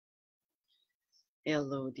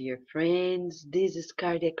Hello, dear friends. This is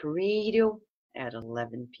Cardiac Radio at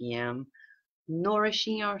 11 p.m.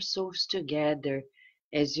 Nourishing our souls together.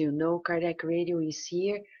 As you know, Cardiac Radio is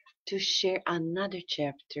here to share another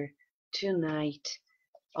chapter tonight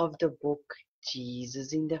of the book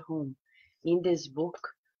Jesus in the Home. In this book,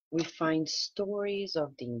 we find stories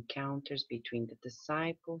of the encounters between the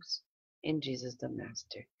disciples and Jesus the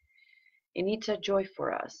Master. And it's a joy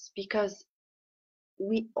for us because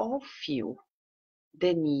we all feel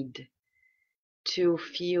the need to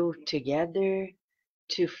feel together,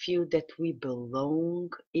 to feel that we belong.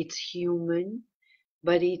 It's human,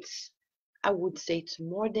 but I would say it's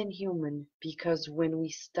more than human because when we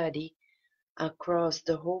study across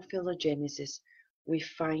the whole phylogenesis, we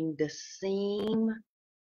find the same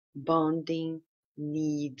bonding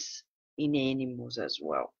needs in animals as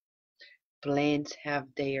well. Plants have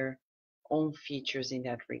their own features in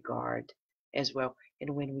that regard as well.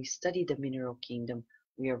 And when we study the mineral kingdom,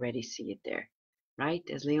 we already see it there, right?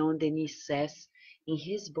 As Leon Denis says in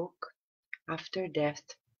his book, After Death,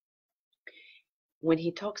 when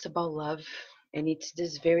he talks about love, and it's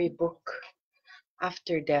this very book,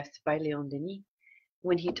 After Death by Leon Denis,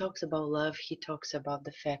 when he talks about love, he talks about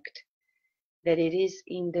the fact that it is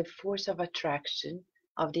in the force of attraction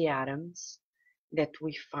of the atoms that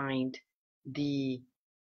we find the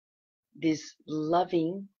this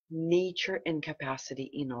loving nature and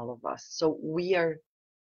capacity in all of us. So we are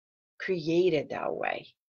created that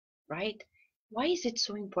way, right? Why is it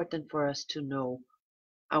so important for us to know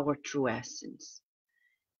our true essence?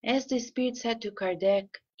 As the Spirit said to Kardec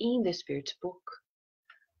in the Spirit's book,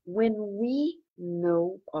 when we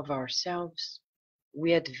know of ourselves,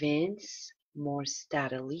 we advance more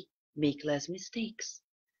steadily, make less mistakes.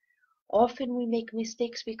 Often we make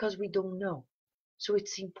mistakes because we don't know. So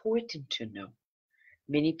it's important to know.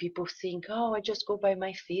 Many people think, oh, I just go by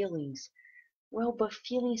my feelings. Well, but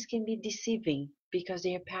feelings can be deceiving because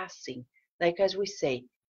they are passing. Like as we say,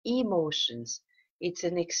 emotions, it's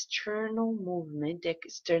an external movement,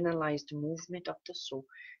 externalized movement of the soul.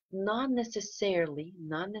 Not necessarily,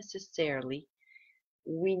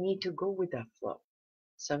 we need to go with that flow.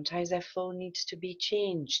 Sometimes that flow needs to be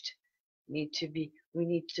changed. We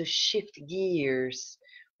need to shift gears.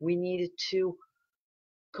 We need to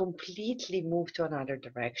completely move to another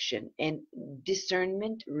direction. And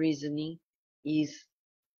discernment, reasoning is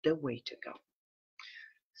the way to go.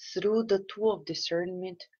 Through the tool of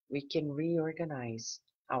discernment, we can reorganize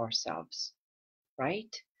ourselves,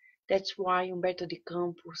 right? That's why Humberto de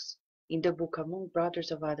Campos, in the book Among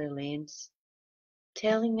Brothers of Other Lands,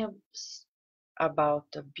 telling us about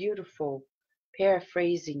a beautiful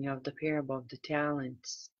paraphrasing of the parable of the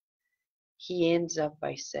talents, he ends up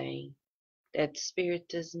by saying that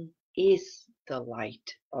Spiritism is the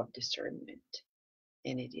light of discernment,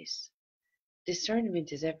 and it is.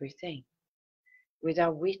 Discernment is everything,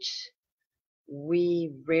 without which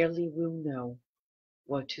we rarely will know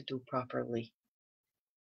what to do properly.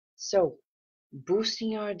 So,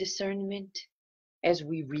 boosting our discernment as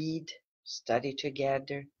we read, study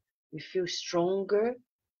together, we feel stronger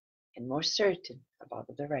and more certain about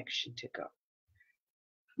the direction to go.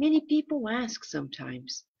 Many people ask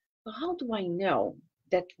sometimes, well, how do I know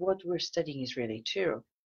that what we're studying is really true?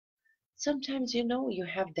 Sometimes, you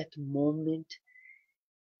have that moment,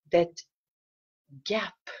 that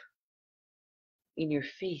gap in your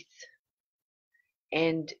faith,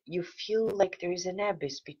 and you feel like there is an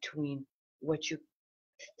abyss between what you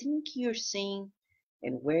think you're seeing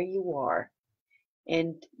and where you are,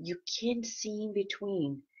 and you can't see in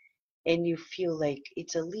between, and you feel like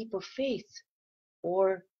it's a leap of faith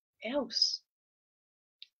or else.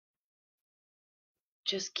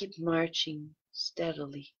 Just keep marching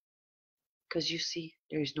steadily, because you see,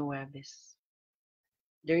 there is no abyss.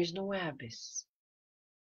 There is no abyss.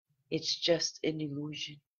 It's just an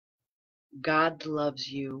illusion. God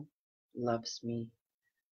loves you, loves me.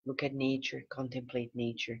 Look at nature, contemplate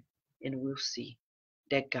nature, and we'll see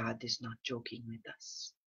that God is not joking with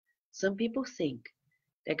us. Some people think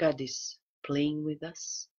that God is playing with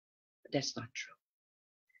us, but that's not true.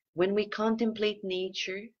 When we contemplate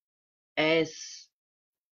nature, as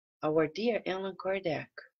our dear Allan Kardec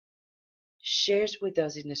shares with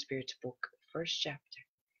us in the Spirit's book, first chapter,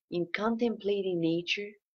 in contemplating nature,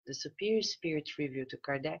 the superior spirits revealed to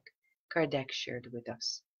Kardec, Kardec shared with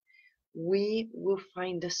us, we will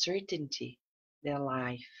find the certainty that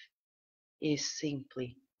life is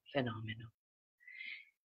simply phenomenal.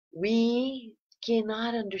 We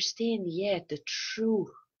cannot understand yet the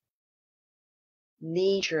true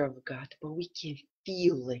nature of God, but we can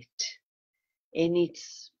feel it, and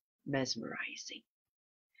it's mesmerizing.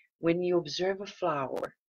 When you observe a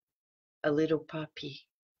flower, a little puppy,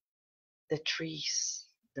 the trees,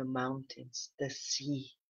 the mountains, the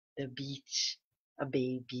sea, the beach, a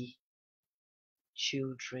baby,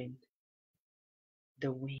 children,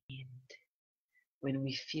 the wind. When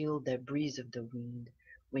we feel the breeze of the wind,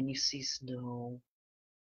 when you see snow,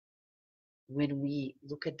 when we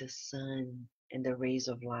look at the sun and the rays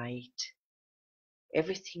of light,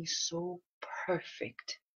 everything's so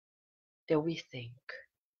perfect that we think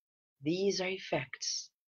these are effects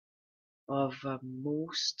of a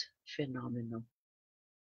most phenomenal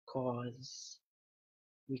cause.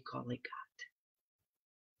 We call it God.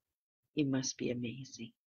 It must be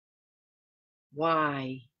amazing.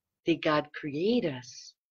 Why did God create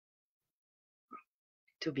us?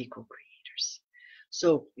 To be co-creators.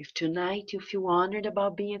 So if tonight you feel honored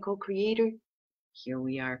about being a co-creator, here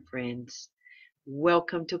we are, friends.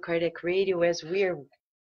 Welcome to Kardec Radio as we're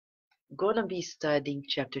going to be studying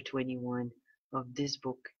chapter 21 of this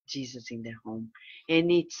book, Jesus in the Home.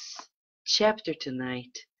 And it's chapter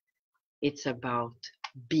tonight, it's about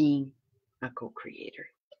being a co-creator.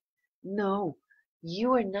 No,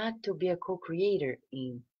 you are not to be a co-creator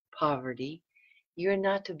in poverty. You're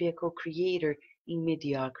not to be a co-creator in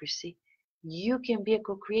mediocrity. You can be a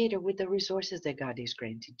co-creator with the resources that God is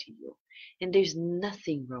granting to you. And there's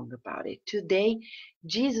nothing wrong about it. Today,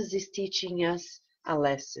 Jesus is teaching us a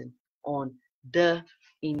lesson on the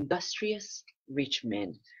industrious rich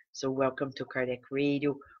man. So welcome to Kardec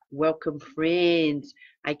Radio. Welcome, friends.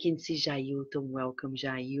 I can see Jailton. Welcome,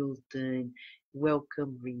 Jailton.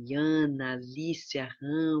 Welcome, Rihanna, Alicia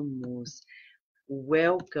Ramos.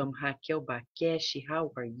 Welcome, Raquel Bakeshi.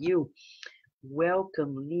 How are you?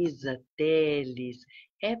 Welcome, Lisa Teles.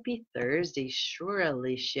 Happy Thursday. Sure,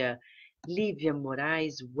 Alicia. Lívia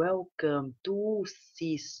Moraes. Welcome.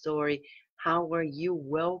 Dulce Story. How are you?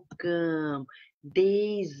 Welcome.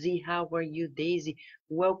 Daisy. How are you, Daisy?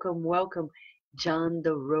 Welcome, welcome. John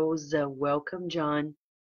the Rosa. Welcome, John.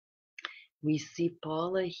 We see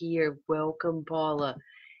Paula here. Welcome, Paula.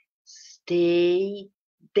 Stay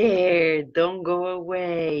there. Don't go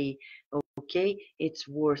away. Okay? It's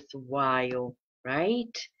worthwhile,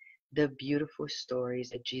 right? The beautiful stories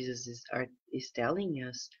that Jesus is telling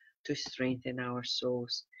us to strengthen our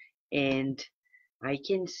souls. And I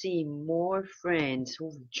can see more friends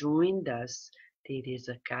who've joined us.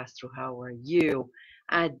 Teresa Castro, how are you?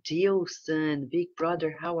 Adilson, Big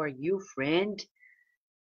Brother, how are you, friend?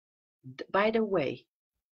 By the way,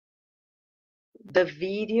 the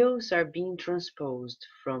videos are being transposed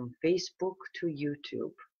from Facebook to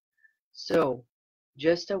YouTube. So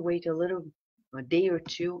just wait a day or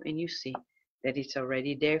two, and you see that it's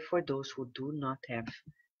already there for those who do not have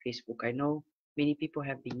Facebook. I know many people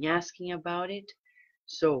have been asking about it.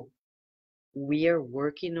 So we are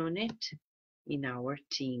working on it in our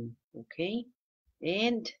team, okay?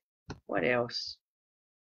 And what else?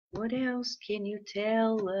 What else can you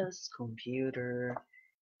tell us, computer?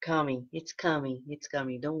 Coming, it's coming, it's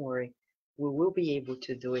coming. Don't worry. We will be able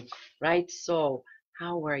to do it. Right, so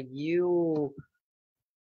how are you?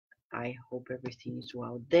 I hope everything is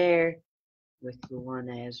well there with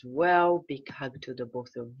Luana as well. Big hug to the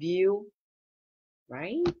both of you,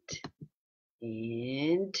 right?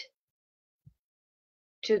 And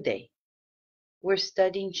today we're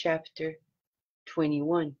studying chapter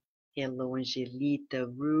 21. Hello, Angelita,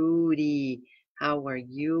 Rudy. How are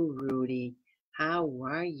you, Rudy? How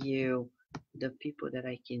are you? The people that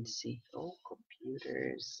I can see. Oh,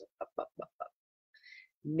 computers. Up, up, up.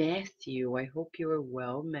 Matthew, I hope you are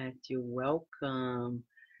well, Matthew. Welcome.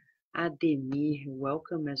 Ademir,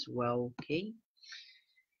 welcome as well, okay?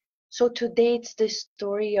 So today it's the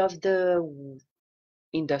story of the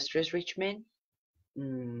industrious rich man.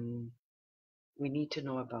 We need to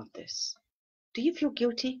know about this. Do you feel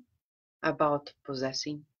guilty about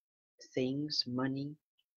possessing things, money,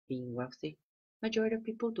 being wealthy? Majority of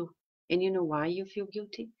people do. And you know why you feel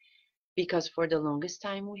guilty? Because for the longest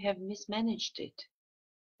time we have mismanaged it.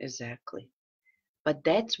 Exactly. But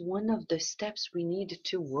that's one of the steps we need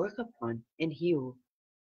to work upon and heal.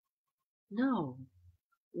 No,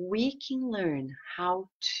 we can learn how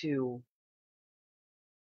to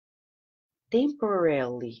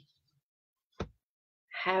temporarily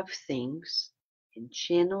have things and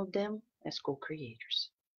channel them as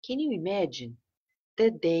co-creators. Can you imagine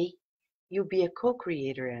the day you'll be a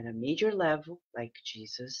co-creator at a major level like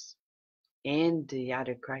Jesus and the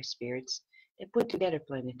other Christ spirits that put together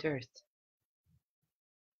planet Earth?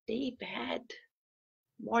 They've had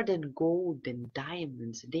more than gold and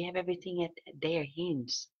diamonds. They have everything at their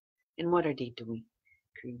hands. And what are they doing?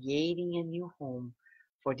 Creating a new home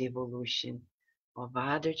for the evolution of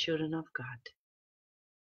other children of God.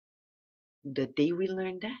 The day we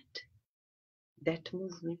learn that, that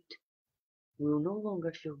movement, we'll no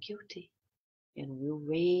longer feel guilty and we'll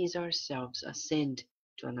raise ourselves, ascend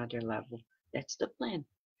to another level. That's the plan.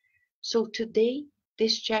 So today,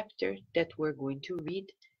 this chapter that we're going to read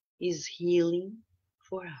is healing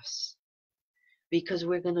for us because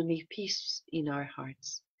we're going to make peace in our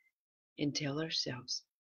hearts and tell ourselves,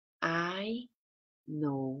 I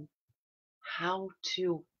know how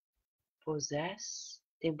to possess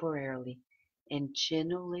temporarily and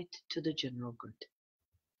channel it to the general good.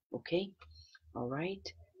 Okay? All right?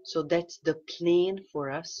 So that's the plan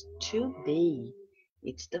for us today.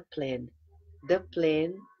 It's the plan. The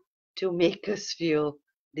plan to make us feel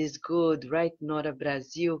this good, right? Nora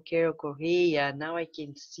Brazil, Carol Correia. Now I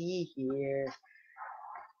can see here.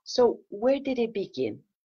 So where did it begin?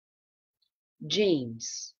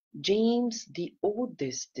 James. James, the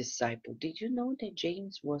oldest disciple. Did you know that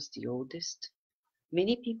James was the oldest?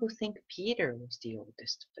 Many people think Peter was the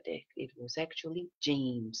oldest, but it was actually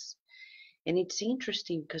James. And it's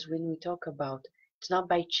interesting because when we talk about, it's not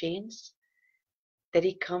by chance that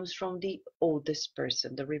it comes from the oldest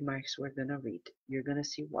person, the remarks we're going to read. You're going to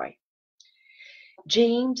see why.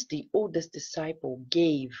 James, the oldest disciple,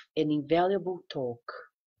 gave an invaluable talk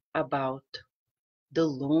about the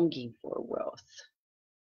longing for wealth,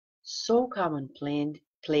 so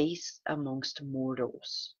commonplace amongst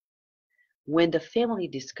mortals. When the family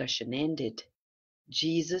discussion ended,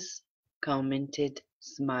 Jesus commented,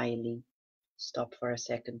 smiling. Stop for a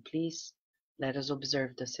second, please. Let us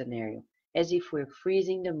observe the scenario, as if we're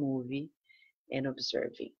freezing the movie and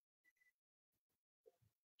observing.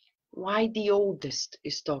 Why the oldest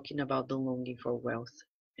is talking about the longing for wealth?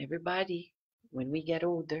 Everybody, when we get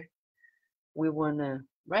older, we wanna,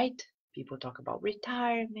 right? People talk about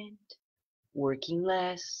retirement, working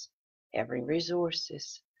less, having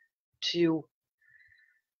resources to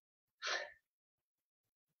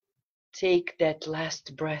take that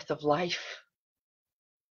last breath of life.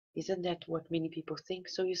 Isn't that what many people think?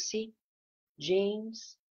 So you see,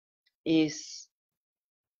 James is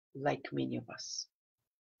like many of us.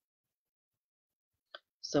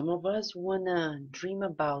 Some of us wanna dream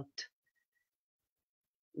about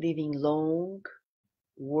living long,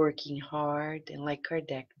 working hard, and like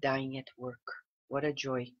Kardec, dying at work. What a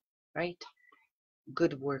joy, right?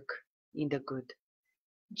 Good work in the good.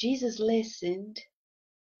 Jesus listened,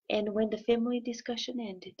 and when the family discussion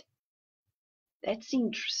ended, that's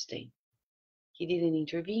interesting. He didn't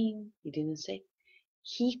intervene, he didn't say.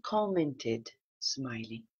 He commented,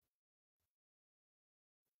 smiling.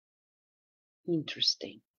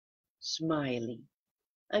 Interesting. Smiling.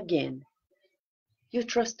 Again, you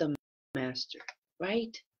trust the master,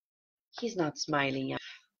 right? He's not smiling at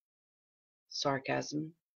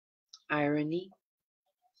sarcasm, irony.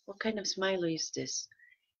 What kind of smile is this?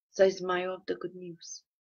 It's a smile of the good news.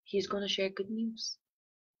 He's going to share good news.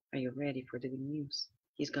 Are you ready for the good news?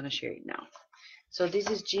 He's going to share it now. So this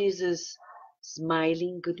is Jesus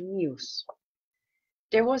smiling good news.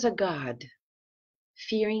 There was a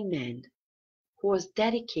God-fearing man who was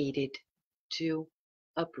dedicated to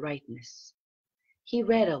uprightness. He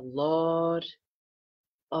read a lot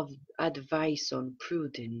of advice on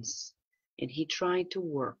prudence, and he tried to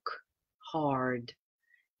work hard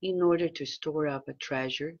in order to store up a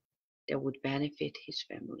treasure that would benefit his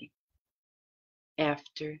family.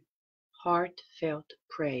 After heartfelt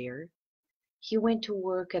prayer, he went to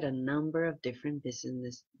work at a number of different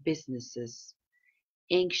businesses,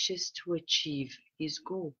 anxious to achieve his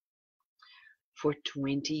goal. For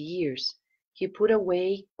 20 years, he put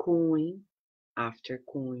away coin after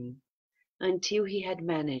coin until he had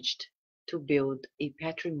managed to build a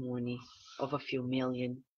patrimony of a few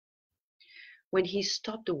million. When he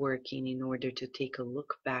stopped working in order to take a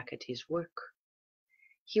look back at his work,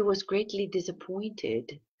 he was greatly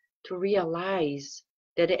disappointed to realize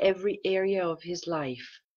that every area of his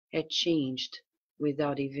life had changed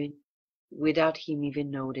without him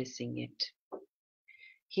even noticing it.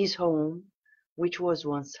 His home, which was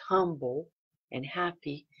once humble and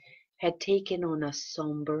happy, had taken on a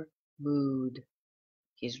somber mood.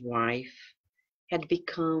 His wife had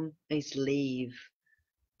become a slave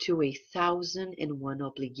to 1,001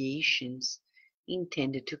 obligations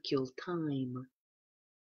intended to kill time.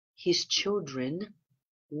 His children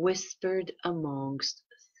whispered amongst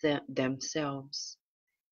themselves,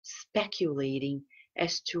 speculating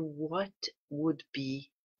as to what would be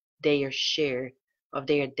their share of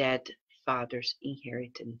their dead father's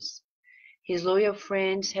inheritance. His loyal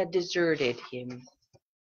friends had deserted him.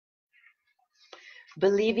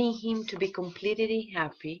 Believing him to be completely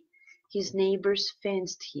happy, his neighbors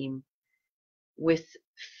fenced him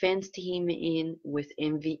in with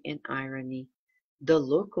envy and irony. The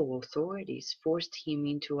local authorities forced him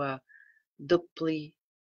into a dupli-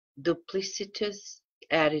 duplicitous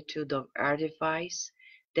attitude of artifice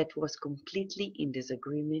that was completely in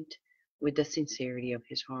disagreement with the sincerity of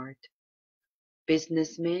his heart.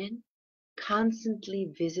 Businessmen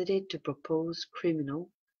constantly visited to propose criminal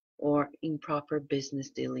or improper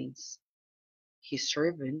business dealings. His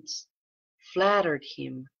servants flattered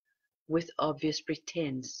him with obvious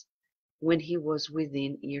pretense when he was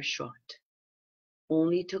within earshot,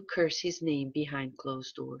 only to curse his name behind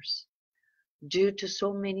closed doors. Due to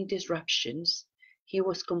so many disruptions, he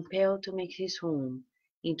was compelled to make his home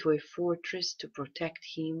into a fortress to protect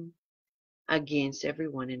him against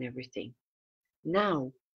everyone and everything.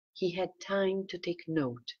 Now he had time to take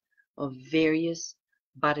note of various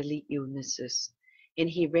bodily illnesses, and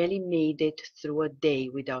he rarely made it through a day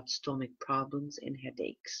without stomach problems and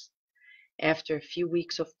headaches. After a few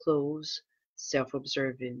weeks of close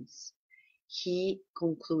self-observance, he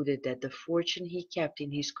concluded that the fortune he kept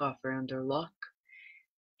in his coffer under lock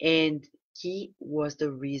and key was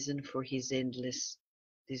the reason for his endless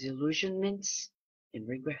disillusionments and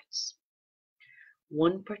regrets.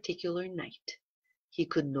 One particular night, he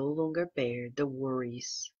could no longer bear the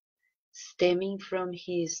worries stemming from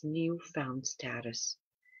his new-found status,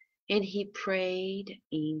 and he prayed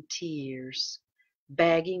in tears,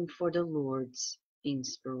 begging for the Lord's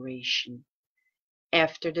inspiration.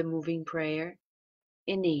 After the moving prayer,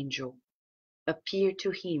 an angel appeared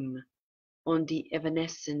to him on the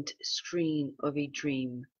evanescent screen of a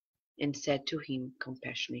dream and said to him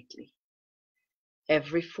compassionately,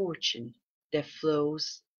 "Every fortune that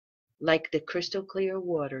flows like the crystal clear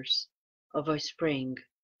waters of a spring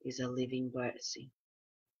is a living blessing,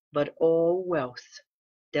 but all wealth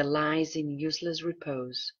that lies in useless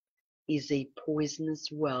repose is a poisonous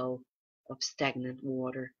well of stagnant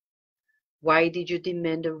water. Why did you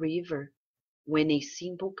demand a river when a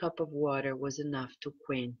simple cup of water was enough to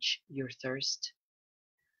quench your thirst?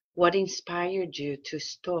 What inspired you to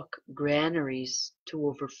stock granaries to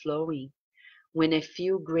overflowing when a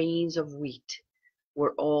few grains of wheat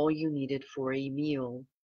were all you needed for a meal?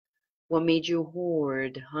 What made you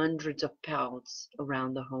hoard hundreds of pelts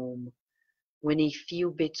around the home when a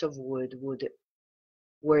few bits of wood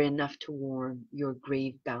were enough to warm your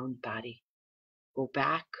grave-bound body? Go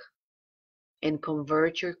back and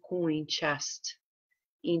convert your coin chest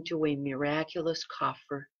into a miraculous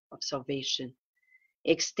coffer of salvation.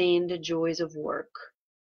 Extend the joys of work,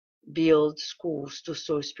 build schools to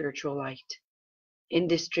sow spiritual light, and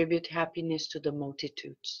distribute happiness to the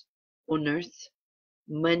multitudes. On earth,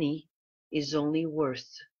 money is only worth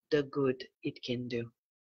the good it can do."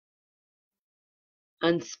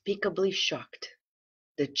 Unspeakably shocked,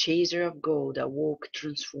 the chaser of gold awoke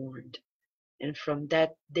transformed, and from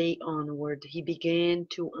that day onward he began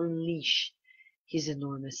to unleash his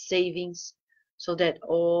enormous savings so that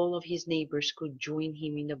all of his neighbors could join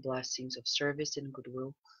him in the blessings of service and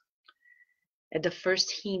goodwill. At the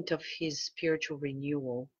first hint of his spiritual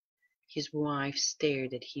renewal, his wife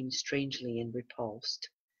stared at him strangely and repulsed.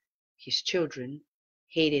 His children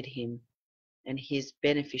hated him, and his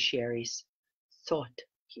beneficiaries thought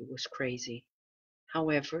he was crazy.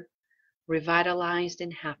 However, revitalized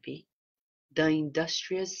and happy, the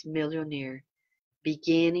industrious millionaire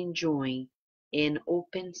began enjoying an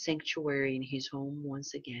open sanctuary in his home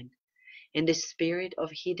once again, and the spirit of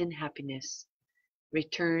hidden happiness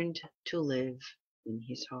returned to live in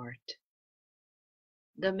his heart.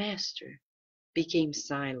 The master became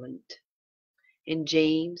silent, and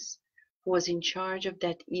James, who was in charge of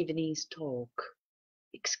that evening's talk,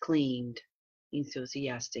 exclaimed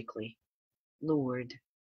enthusiastically, "Lord,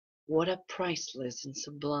 what a priceless and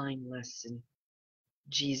sublime lesson!"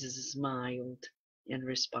 Jesus smiled and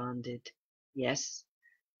responded, "Yes,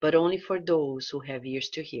 but only for those who have ears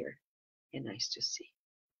to hear and eyes to see."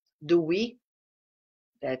 Do we?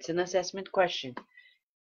 That's an assessment question.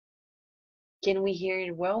 Can we hear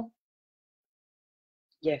it well?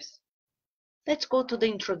 Yes. Let's go to the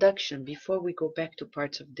introduction before we go back to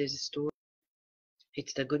parts of this story.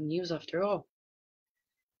 It's the good news after all.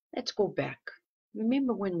 Let's go back.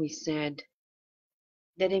 Remember when we said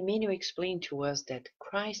that Emmanuel explained to us that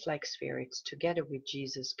Christ-like spirits together with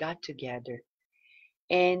Jesus got together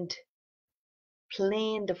and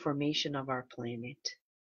planned the formation of our planet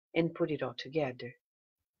and put it all together.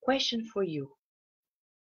 Question for you.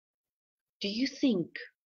 Do you think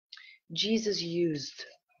Jesus used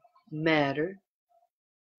matter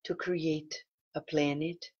to create a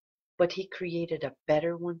planet, but he created a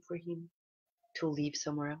better one for him to live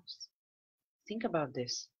somewhere else? Think about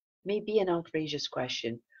this. Maybe an outrageous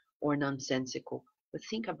question or nonsensical, but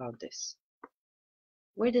think about this.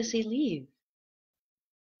 Where does he live?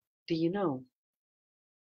 Do you know?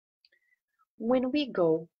 When we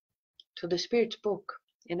go to the Spirit's book,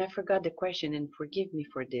 and I forgot the question, and forgive me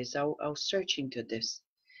for this, I'll search into this.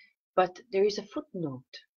 But there is a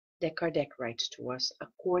footnote that Kardec writes to us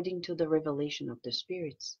according to the revelation of the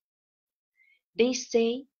spirits. They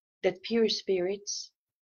say that pure spirits,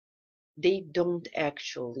 they don't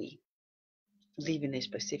actually live in a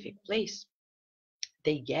specific place.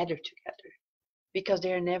 They gather together because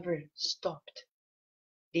they are never stopped.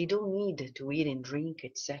 They don't need to eat and drink,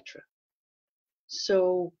 etc.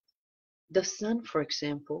 So the sun, for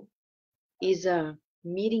example, is a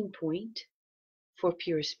meeting point for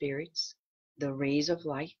pure spirits. The rays of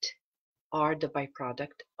light are the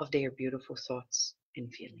byproduct of their beautiful thoughts and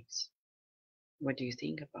feelings. What do you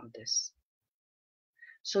think about this?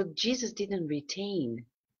 So Jesus didn't retain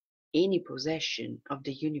any possession of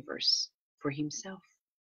the universe for himself.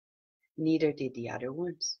 Neither did the other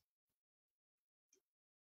ones.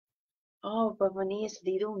 Oh, but Vanessa,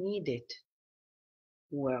 they don't need it.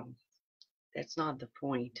 Well, that's not the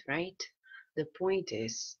point, right? The point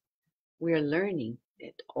is we are learning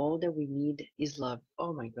that all that we need is love.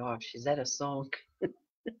 Oh my gosh, is that a song?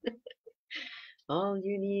 All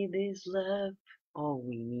you need is love. All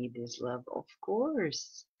we need is love, of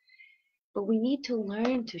course. But we need to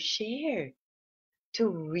learn to share, to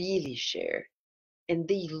really share. And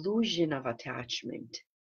the illusion of attachment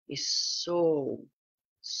is so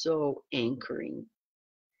anchoring.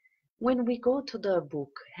 When we go to the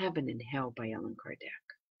book Heaven and Hell by Allan Kardec,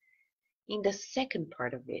 in the second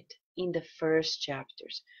part of it, in the first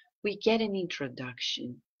chapters, we get an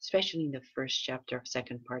introduction, especially in the first chapter of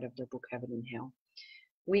second part of the book Heaven and Hell.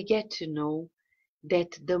 We get to know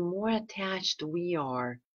that the more attached we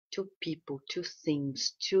are to people, to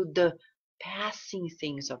things, to the passing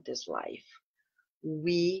things of this life,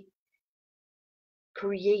 we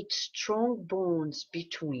create strong bonds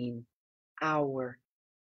between our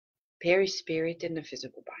perispirit and the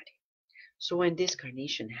physical body. So when this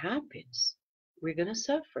carnation happens, we're going to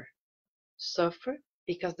suffer. Suffer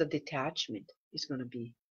because the detachment is going to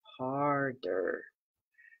be harder.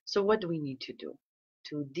 So what do we need to do?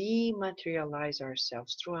 To dematerialize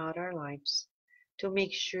ourselves throughout our lives, to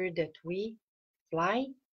make sure that we fly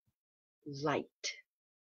light.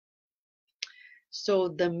 So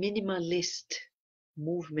the minimalist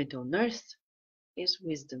movement on earth is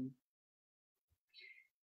wisdom.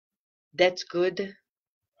 That's good,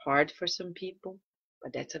 hard for some people,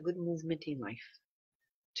 but that's a good movement in life.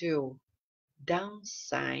 To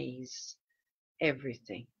downsize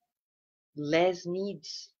everything. Less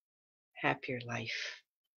needs, happier life.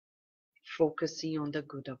 Focusing on the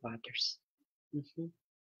good of others.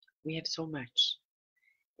 We have so much.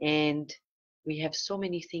 And we have so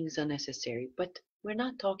many things unnecessary. But we're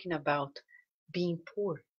not talking about being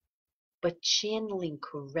poor, but channeling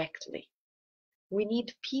correctly. We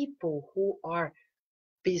need people who are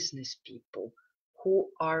business people, who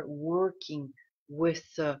are working with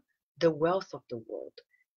the wealth of the world.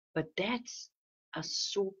 But that's a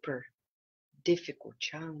super difficult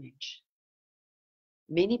challenge.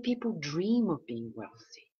 Many people dream of being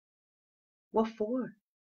wealthy. What for?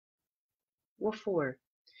 What for?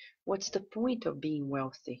 What's the point of being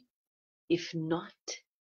wealthy? If not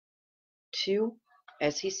to,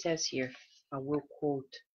 as he says here, I will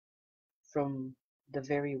quote from the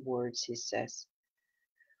very words he says.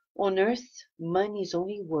 On earth, money is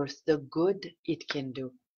only worth the good it can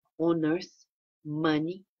do. On earth,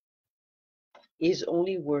 money is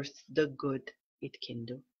only worth the good it can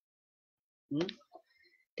do.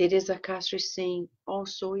 Teresa Castro is saying,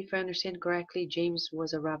 also, if I understand correctly, James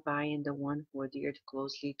was a rabbi and the one who adhered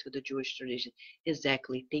closely to the Jewish tradition.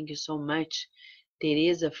 Exactly. Thank you so much,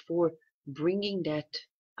 Teresa, for bringing that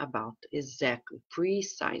about. Exactly.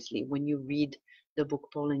 Precisely. When you read the book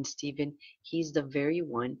Paul and Stephen, he's the very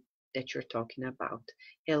one that you're talking about.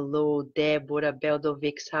 Hello, Deborah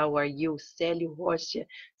Beldovix. How are you? Célio Rocha.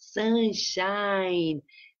 Sunshine.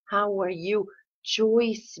 How are you?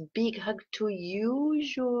 Joyce, big hug to you,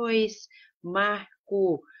 Joyce.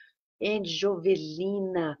 Marco and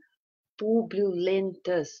Jovelina, Publio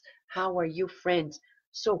Lentas. How are you, friends?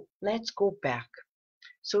 So let's go back.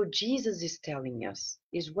 So Jesus is telling us,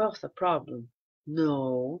 is wealth a problem?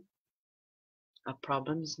 No. A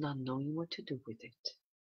problem is not knowing what to do with it.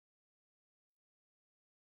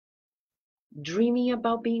 Dreaming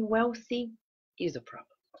about being wealthy is a problem.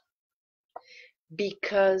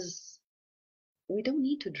 Because we don't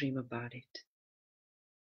need to dream about it.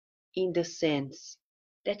 In the sense,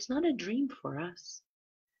 that's not a dream for us.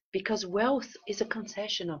 Because wealth is a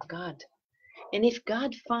concession of God. And if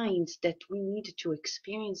God finds that we need to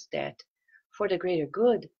experience that for the greater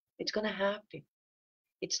good, it's going to happen.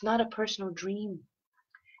 It's not a personal dream.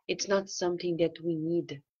 It's not something that we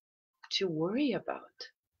need to worry about.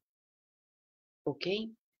 Okay?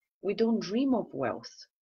 We don't dream of wealth.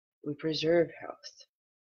 We preserve health.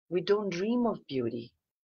 We don't dream of beauty.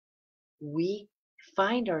 We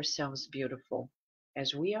find ourselves beautiful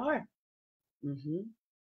as we are.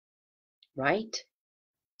 Right?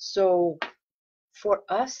 So for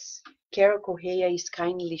us, Carol Correa is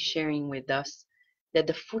kindly sharing with us that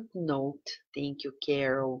the footnote, thank you,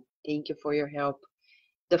 Carol, thank you for your help.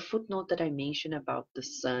 The footnote that I mentioned about the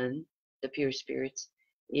sun, the pure spirits,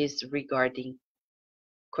 is regarding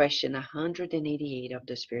question 188 of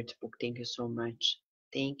the Spirit's book. Thank you so much.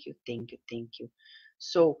 Thank you, thank you, thank you.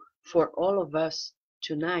 So for all of us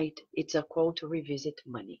tonight, it's a call to revisit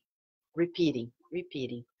money. Repeating.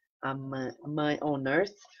 On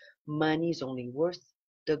earth, money is only worth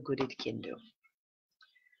the good it can do.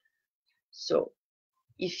 So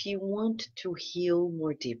if you want to heal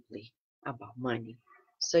more deeply about money,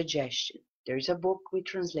 suggestion. There's a book we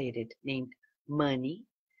translated named Money,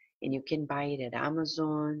 and you can buy it at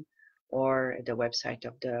Amazon or the website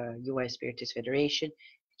of the U.S. Spiritist Federation.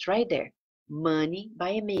 It's right there. Money by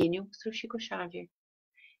Emmanuel through Chico Xavier.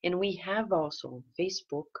 And we have also on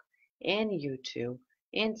Facebook and YouTube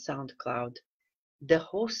and SoundCloud the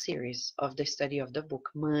whole series of the study of the book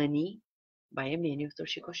Money by Emmanuel through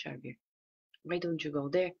Chico Xavier. Why don't you go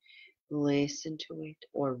there? Listen to it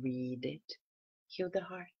or read it. Heal the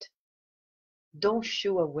heart. Don't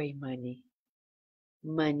shoo away money.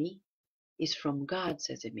 Money is from God,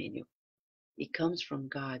 says Emmanuel. It comes from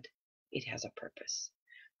God. It has a purpose.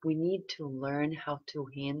 We need to learn how to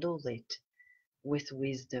handle it with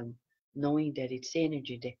wisdom, knowing that it's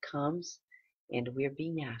energy that comes and we're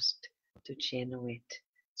being asked to channel it.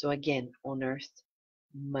 So again, on earth,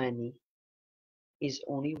 money is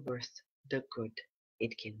only worth the good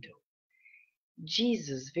it can do.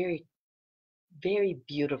 Jesus very, very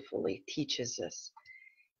beautifully teaches us.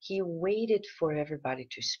 He waited for everybody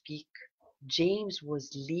to speak. James was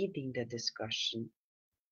leading the discussion.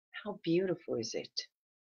 How beautiful is it?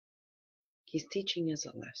 He's teaching us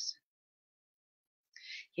a lesson.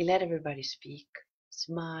 He let everybody speak,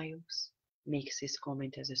 smiles, makes his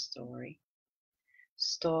comment as a story.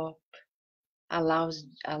 Stop, allows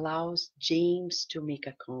James to make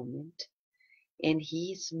a comment, and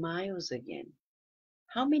he smiles again.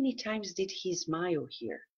 How many times did he smile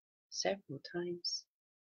here? Several times.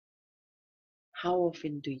 How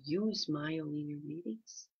often do you smile in your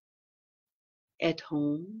meetings? At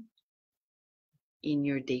home, in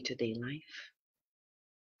your day-to-day life?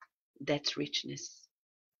 That's richness.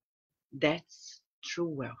 That's true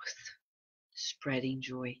wealth. Spreading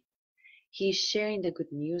joy. He's sharing the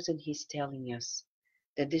good news and he's telling us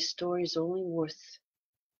that this story is only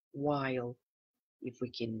worthwhile if we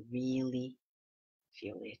can really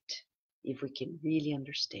feel it, if we can really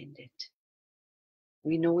understand it.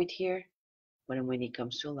 We know it here, but when it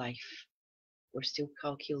comes to life, we're still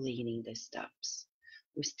calculating the steps.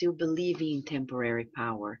 We're still believing in temporary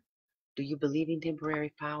power. Do you believe in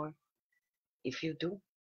temporary power? If you do,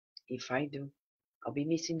 if I do, I'll be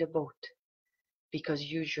missing the boat. Because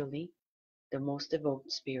usually, the most devout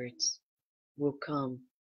spirits will come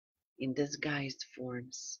in disguised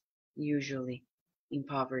forms, usually in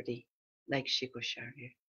poverty, like Chico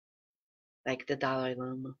Xavier, like the Dalai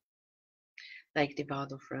Lama, like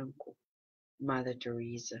Divaldo Franco, Mother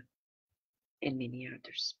Teresa, and many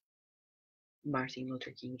others. Martin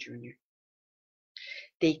Luther King Jr.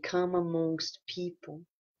 They come amongst people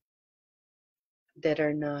that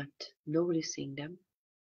are not noticing them,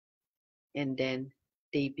 and then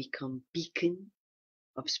they become beacon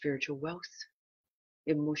of spiritual wealth,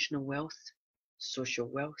 emotional wealth, social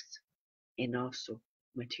wealth, and also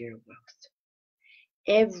material wealth.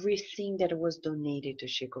 Everything that was donated to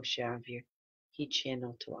Chico Xavier, he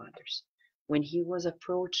channeled to others. When he was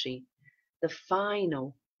approaching the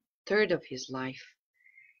final third of his life,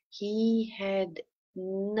 he had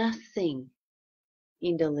nothing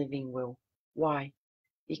in the living will. Why?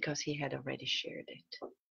 Because he had already shared it.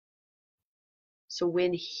 So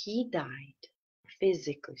when he died,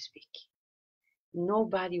 physically speaking,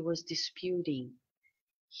 nobody was disputing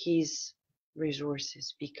his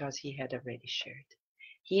resources because he had already shared.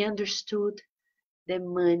 He understood that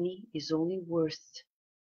money is only worth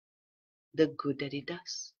the good that it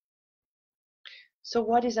does. So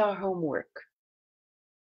what is our homework?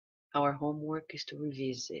 Our homework is to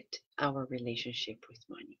revisit our relationship with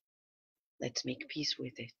money. Let's make peace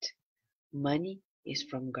with it. Money is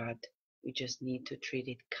from God. We just need to treat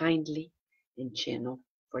it kindly and channel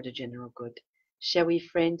for the general good. Shall we,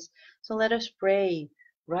 friends? So let us pray.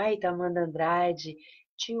 Right, Amanda Andrade,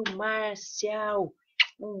 Tio Marcial,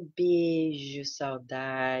 Beijo,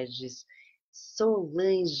 saudades.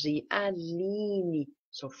 Solange, Aline.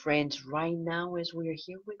 So, friends, right now as we're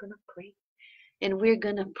here, we're going to pray. And we're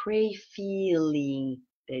going to pray feeling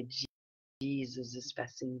that Jesus is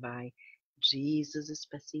passing by. Jesus is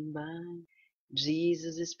passing by.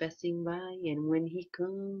 Jesus is passing by. And when he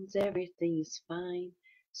comes, everything is fine.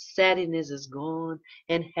 Sadness is gone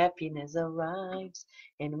and happiness arrives.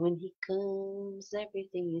 And when he comes,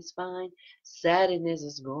 everything is fine. Sadness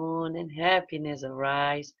is gone and happiness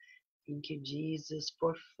arrives. Thank you, Jesus,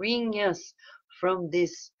 for freeing us from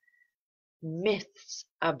this myths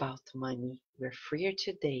about money. We're freer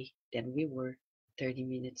today than we were 30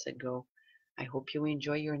 minutes ago. I hope you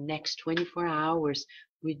enjoy your next 24 hours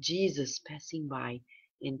with Jesus passing by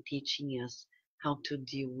and teaching us how to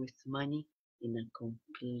deal with money in a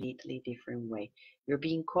completely different way. You're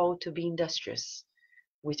being called to be industrious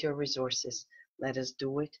with your resources. Let us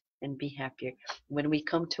do it and be happier. When we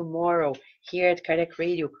come tomorrow here at Cardiac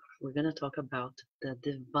Radio, we're going to talk about the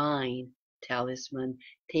divine talisman.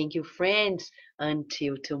 Thank you, friends.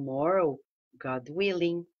 Until tomorrow, God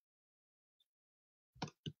willing.